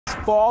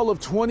fall of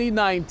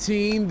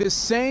 2019, the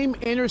same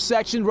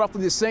intersection,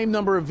 roughly the same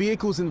number of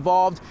vehicles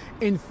involved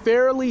in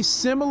fairly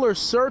similar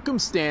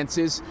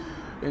circumstances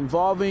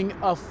involving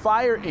a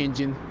fire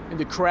engine in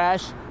the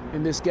crash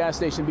in this gas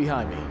station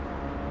behind me.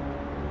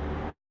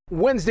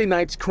 Wednesday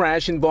night's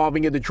crash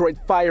involving a Detroit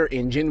fire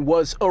engine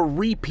was a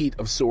repeat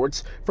of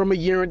sorts from a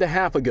year and a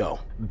half ago.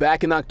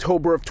 Back in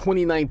October of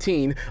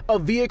 2019, a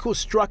vehicle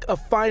struck a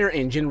fire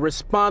engine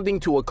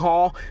responding to a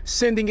call,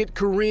 sending it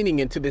careening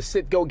into the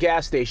Citgo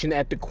gas station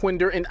at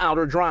Dequindre and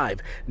Outer Drive,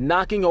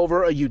 knocking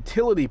over a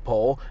utility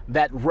pole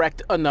that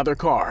wrecked another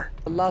car.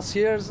 Last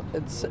year's,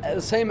 it's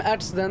the same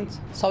accident,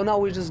 so now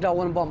we just got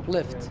one bump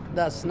lift.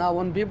 That's now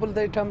when people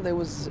they come, they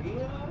was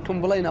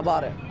complain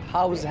about it.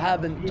 How it's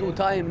happened 2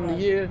 times in a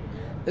year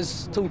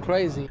is too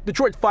crazy.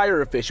 Detroit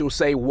fire officials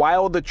say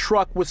while the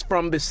truck was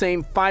from the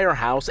same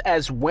firehouse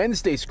as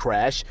Wednesday's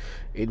crash,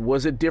 it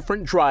was a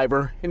different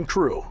driver and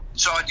crew.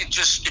 So it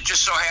just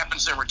so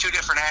happens there were 2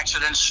 different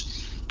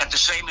accidents at the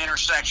same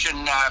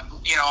intersection,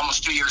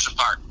 almost 2 years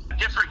apart.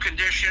 Different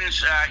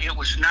conditions. It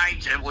was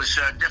night. It was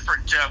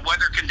different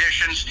weather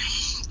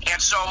conditions. And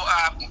so,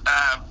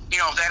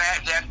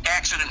 that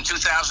accident in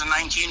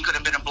 2019 could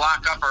have been a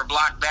block up or a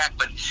block back,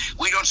 but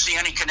we don't see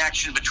any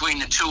connection between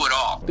the 2 at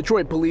all.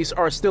 Detroit police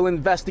are still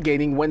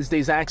investigating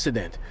Wednesday's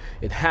accident.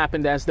 It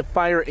happened as the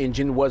fire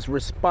engine was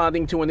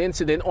responding to an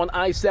incident on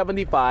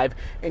I-75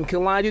 and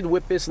collided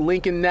with this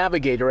Lincoln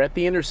Navigator at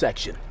the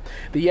intersection.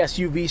 The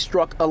SUV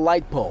struck a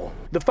light pole.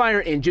 The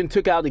fire engine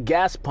took out a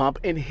gas pump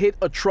and hit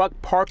a truck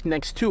parked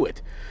next to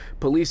it.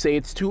 Police say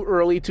it's too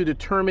early to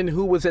determine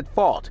who was at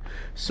fault.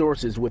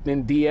 Sources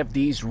within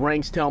DFD's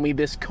ranks tell me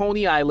this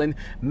Coney Island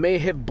may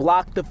have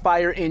blocked the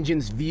fire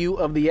engine's view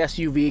of the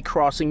SUV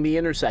crossing the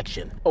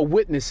intersection. A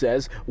witness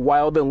says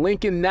while the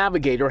Lincoln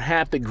Navigator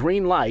had the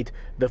green light,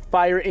 the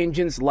fire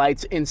engine's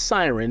lights and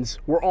sirens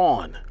were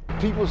on.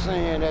 People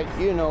saying that,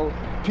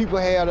 people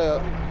had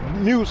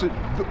music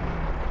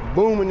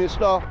booming and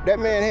stuff. That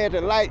man had the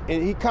light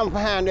and he comes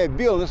behind that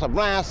building. It's a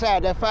blind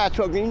side, that fire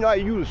truck, and how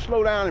you usually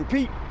slow down and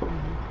peep.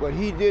 But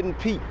he didn't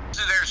peep.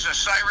 There's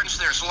sirens,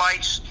 there's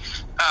lights.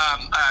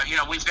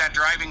 We've got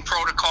driving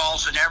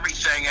protocols and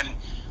everything,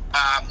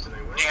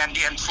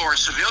 and for a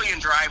civilian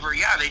driver,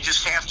 they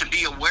just have to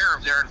be aware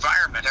of their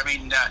environment. I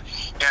mean,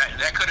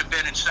 that could have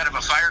been, instead of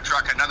a fire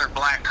truck, another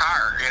black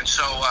car, and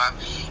so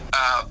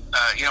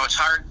it's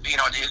hard.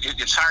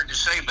 It's hard to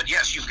say, but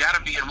yes, you've got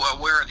to be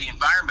aware of the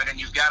environment, and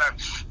you've got to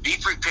be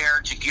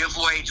prepared to give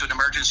way to an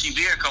emergency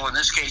vehicle. In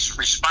this case,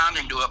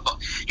 responding to a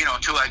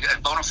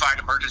bona fide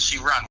emergency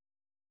run.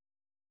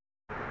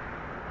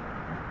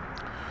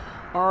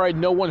 All right,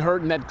 no one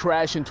hurt in that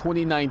crash in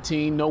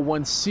 2019. No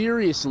one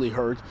seriously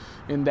hurt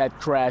in that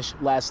crash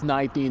last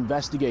night. The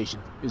investigation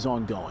is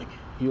ongoing.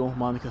 Hugh,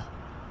 Monica.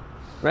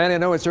 Randy, I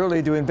know it's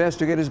early. Do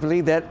investigators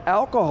believe that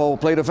alcohol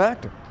played a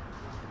factor?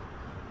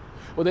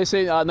 Well, they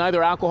say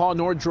neither alcohol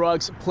nor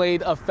drugs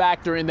played a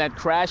factor in that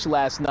crash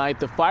last night.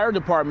 The fire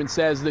department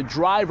says the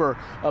driver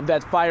of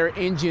that fire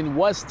engine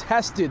was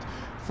tested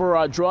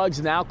for drugs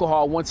and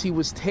alcohol. Once he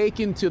was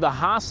taken to the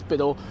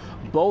hospital,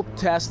 both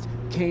tests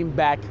came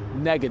back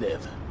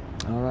negative.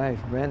 All right,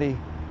 Randy,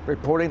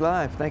 reporting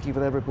live. Thank you for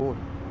that report.